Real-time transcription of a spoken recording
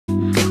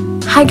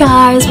Hi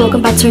guys,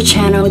 welcome back to our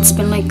channel. It's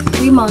been like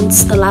 3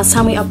 months. The last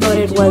time we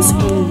uploaded was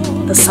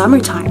in the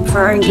summertime for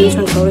our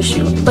engagement photo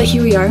shoot, but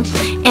here we are,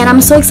 and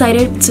I'm so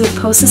excited to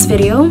post this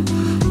video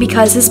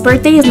because his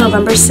birthday is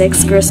November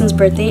 6th, Gerson's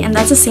birthday, and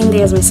that's the same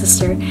day as my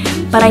sister.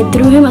 But I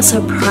threw him a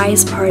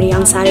surprise party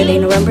on Saturday,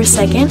 November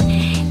 2nd,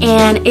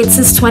 and it's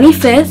his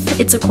 25th.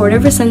 It's a quarter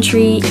of a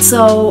century,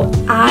 so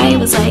I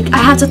was like, I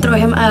had to throw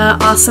him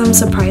an awesome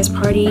surprise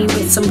party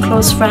with some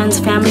close friends,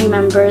 family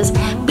members,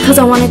 because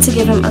I wanted to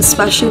give him a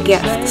special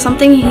gift,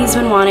 something he's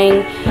been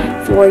wanting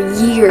for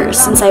years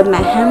since I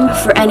met him.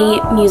 For any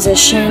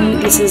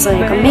musician, this is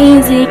like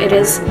amazing. It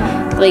is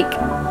like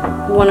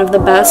one of the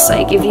best.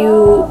 Like if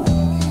you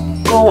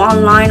go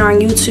online or on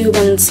YouTube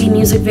and see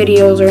music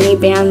videos or any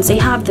bands, they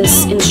have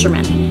this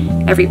instrument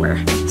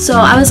everywhere. So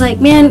I was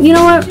like, man, you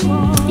know what?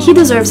 He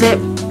deserves it.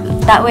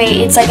 That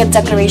way it's like a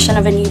declaration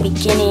of a new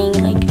beginning,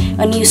 like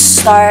a new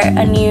start,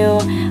 a new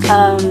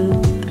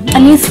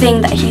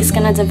thing that he's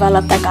gonna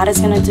develop, that God is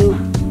gonna do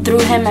through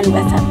him and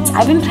with him. So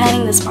I've been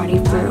planning this party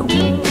for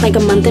like a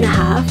month and a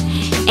half,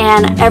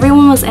 and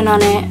everyone was in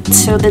on it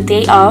till the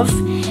day of.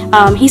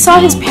 He saw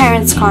his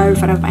parents' car in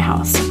front of my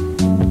house,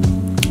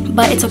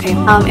 but it's okay.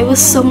 It was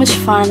so much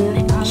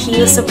fun. He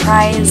was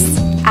surprised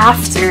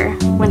after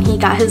when he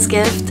got his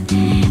gift.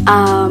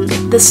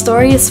 The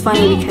story is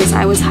funny because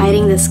I was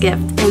hiding this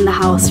gift in the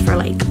house for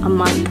like a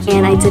month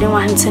and I didn't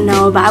want him to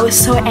know, but I was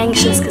so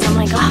anxious because I'm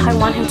like, oh, I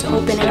want him to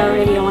open it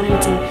already, I want him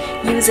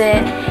to use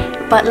it,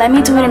 but let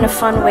me do it in a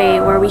fun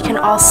way where we can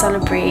all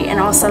celebrate and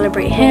I'll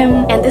celebrate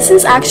him. And this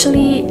is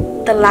actually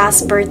the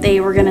last birthday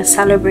we're gonna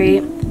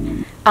celebrate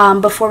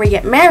before we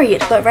get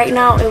married, but right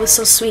now it was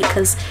so sweet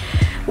because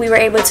we were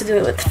able to do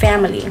it with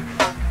family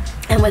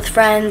and with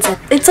friends.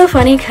 It's so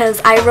funny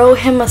because I wrote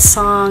him a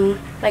song,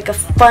 like a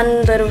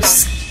fun little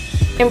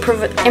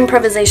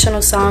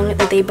improvisational song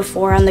the day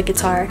before on the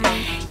guitar,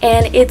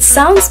 and it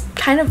sounds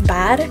kind of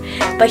bad,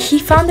 but he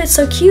found it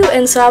so cute,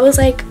 and so I was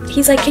like,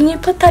 he's like, can you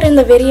put that in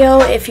the video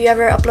if you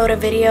ever upload a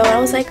video? And I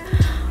was like,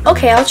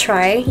 okay, I'll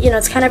try. You know,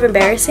 it's kind of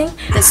embarrassing.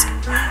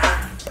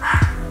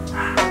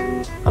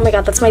 Oh my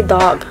god, that's my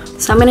dog.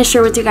 So I'm gonna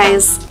share with you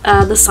guys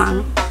the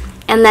song,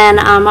 and then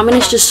I'm gonna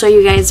just show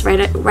you guys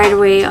right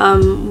away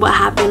what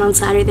happened on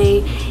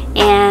Saturday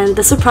and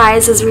the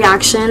surprise, his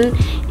reaction,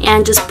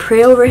 and just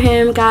pray over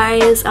him,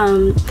 guys.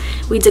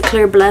 We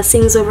declare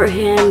blessings over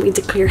him, we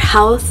declare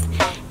health,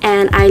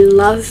 and I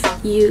love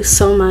you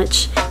so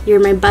much.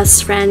 You're my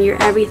best friend,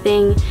 you're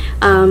everything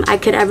I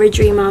could ever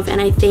dream of, and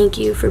I thank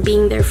you for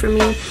being there for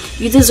me.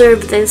 You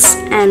deserve this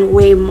and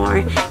way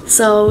more.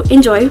 So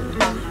enjoy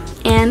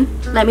and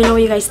let me know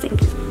what you guys think.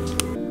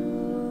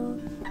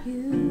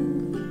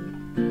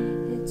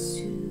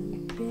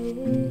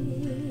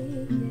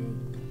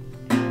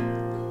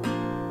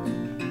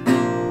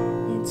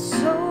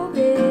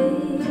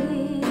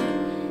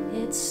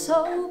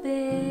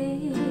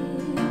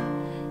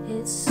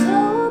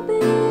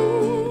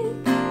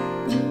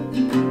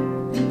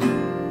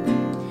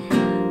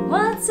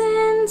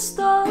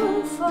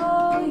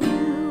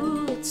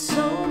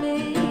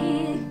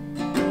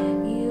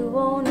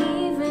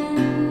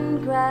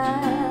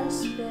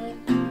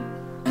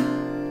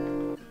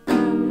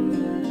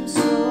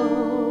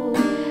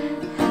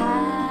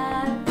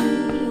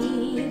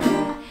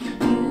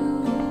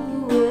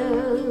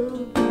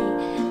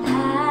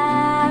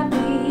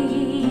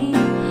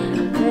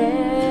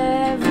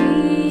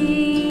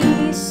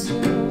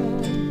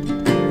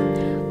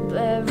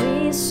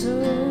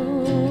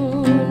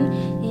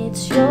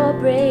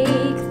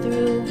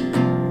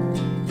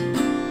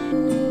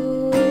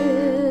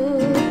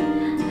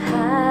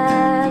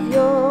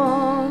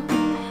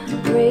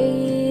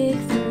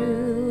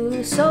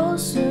 So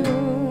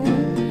soon,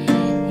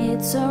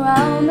 it's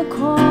around the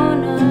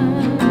corner,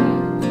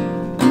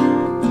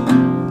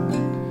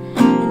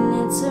 and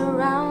it's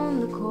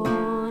around the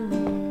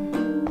corner.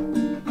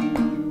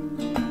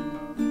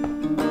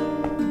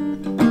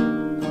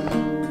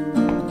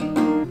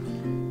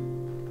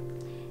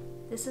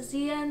 This is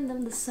the end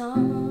of the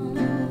song.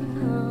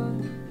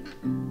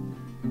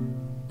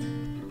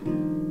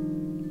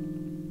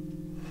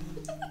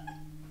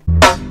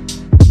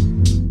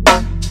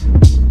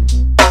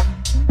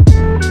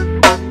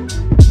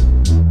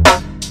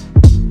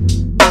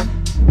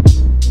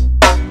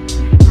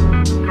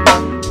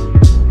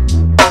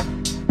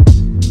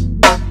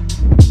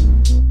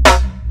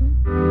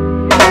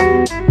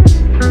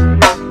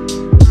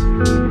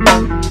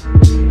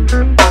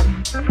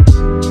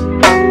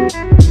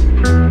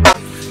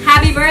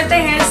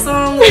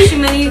 Wish you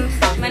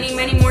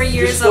many more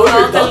years of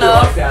health and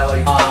love.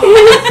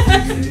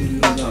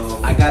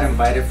 I got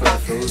invited for the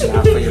food,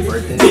 not for your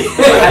birthday.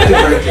 Happy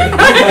birthday.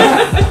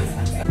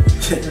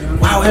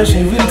 Wow, Ashley,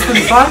 you really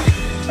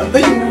 25? I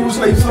bet you moves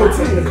like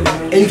 14.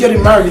 And you're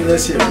getting married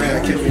next year, man.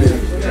 I can't believe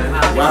it.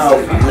 Wow,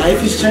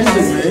 life is changing,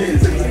 man.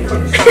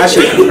 I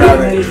should be proud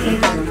of you.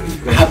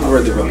 Happy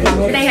birthday, bro.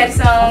 They had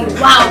some,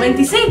 wow,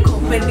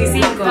 25.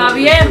 Está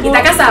bien. ¿Y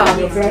está casado?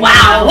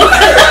 Wow.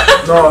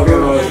 No.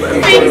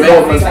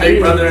 Big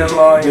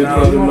brother-in-law, you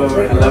know.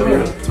 I love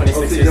you.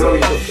 26 years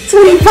old.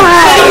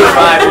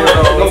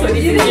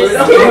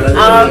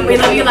 We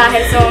love you, La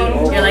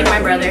Gerson. You're like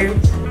my brother. I'm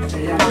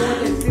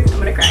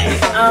gonna cry.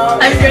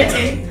 Happy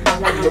birthday.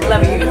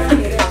 Love you.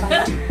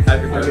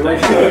 Happy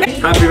birthday.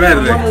 Happy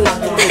birthday.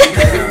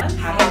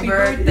 Happy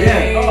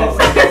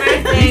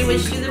birthday.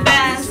 Wish you the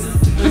best.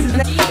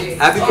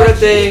 Happy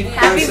birthday.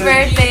 Happy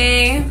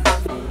birthday.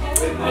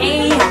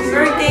 Hey, happy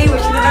birthday.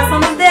 Wish you the best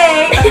on the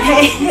day.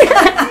 Okay.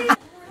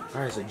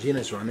 Alright, so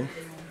Gina's running.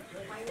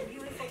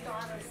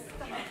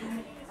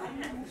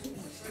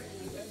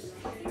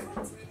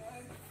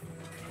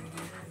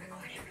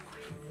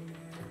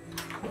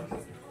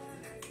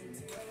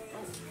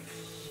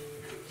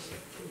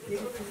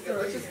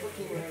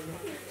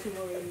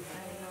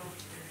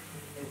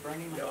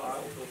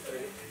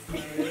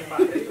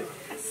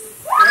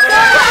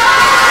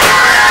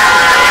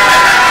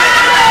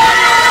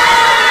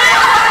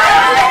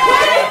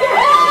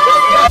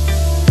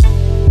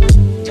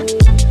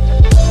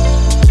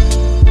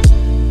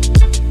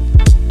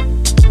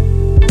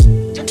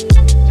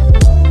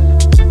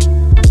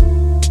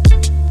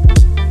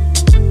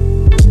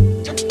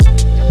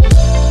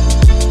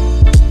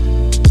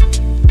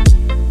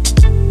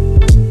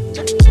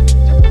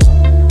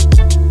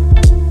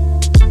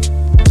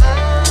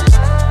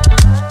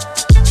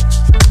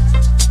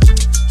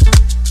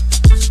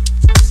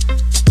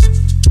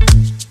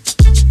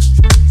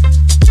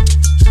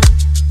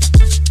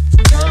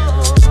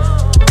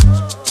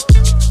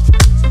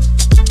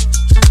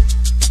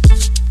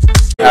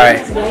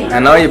 Alright, I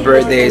know your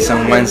birthday is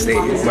on Wednesday,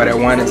 but I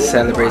wanted to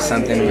celebrate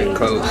something with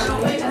close,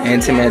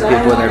 intimate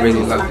people that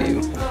really love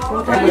you.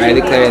 I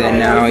declare that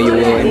now you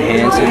will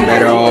enhance and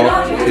better all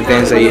the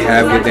things that you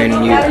have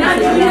within you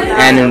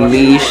and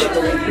unleash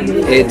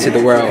it to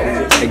the world.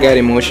 I got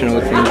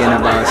emotional thinking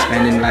about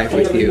spending life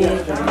with you.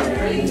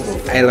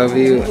 I love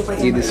you.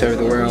 You deserve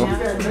the world.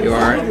 You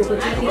are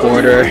a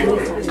quarter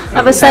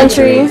of a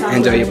century.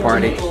 Enjoy your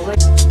party.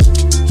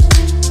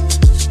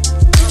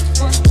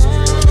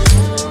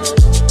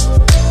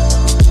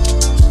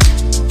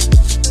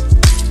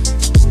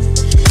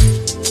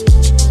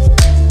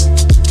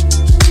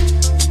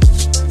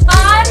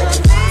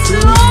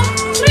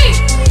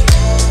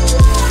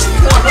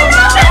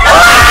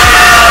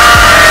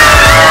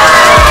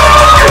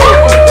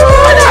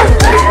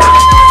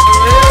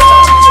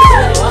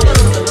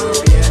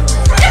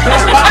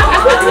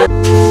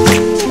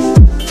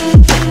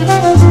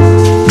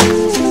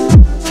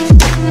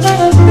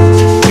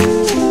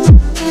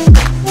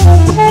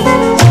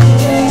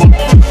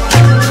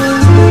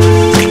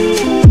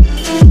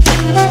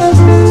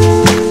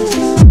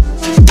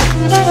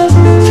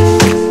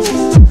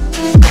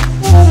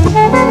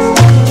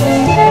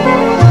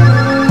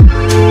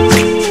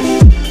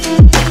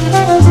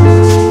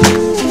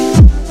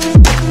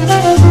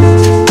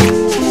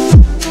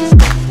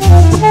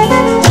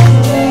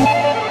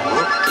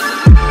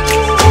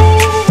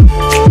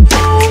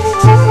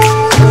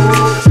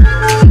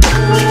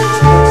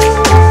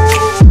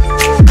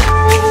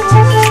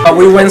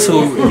 We went to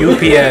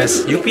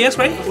UPS,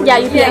 right? Yeah,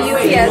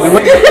 UPS.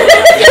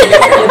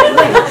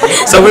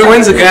 So we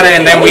went together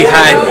and then we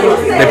had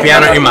the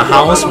piano in my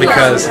house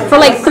because For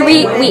like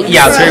 3 weeks.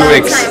 yeah, 3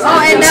 weeks.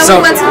 Oh, and then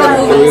we went to the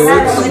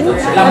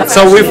movies.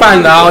 So we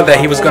found out that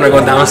he was gonna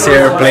go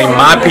downstairs playing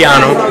my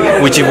piano,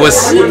 which it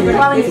was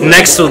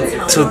next to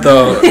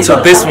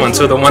this one,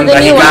 to the one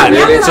that he got,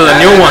 to the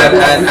new one.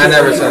 I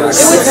never saw that.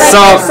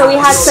 So we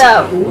had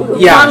to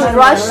Yeah.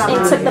 rush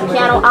and took the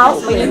piano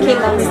out when you came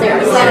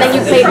downstairs, and then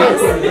you played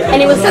it,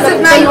 and it was Because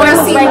if not, you would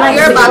have seen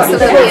your box of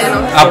the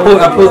piano. I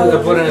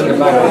put it in the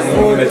back of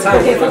the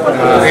time.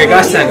 Que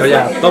gasten,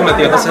 ya, todo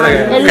metido, entonces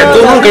era que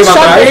tú nunca ibas a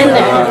traer.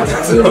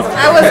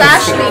 I was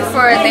actually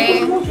for a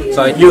day.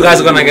 So you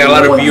guys are gonna get a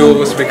lot of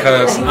views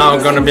because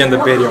I'm gonna be in the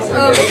video.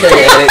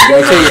 Okay.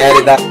 Make sure you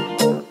edit that.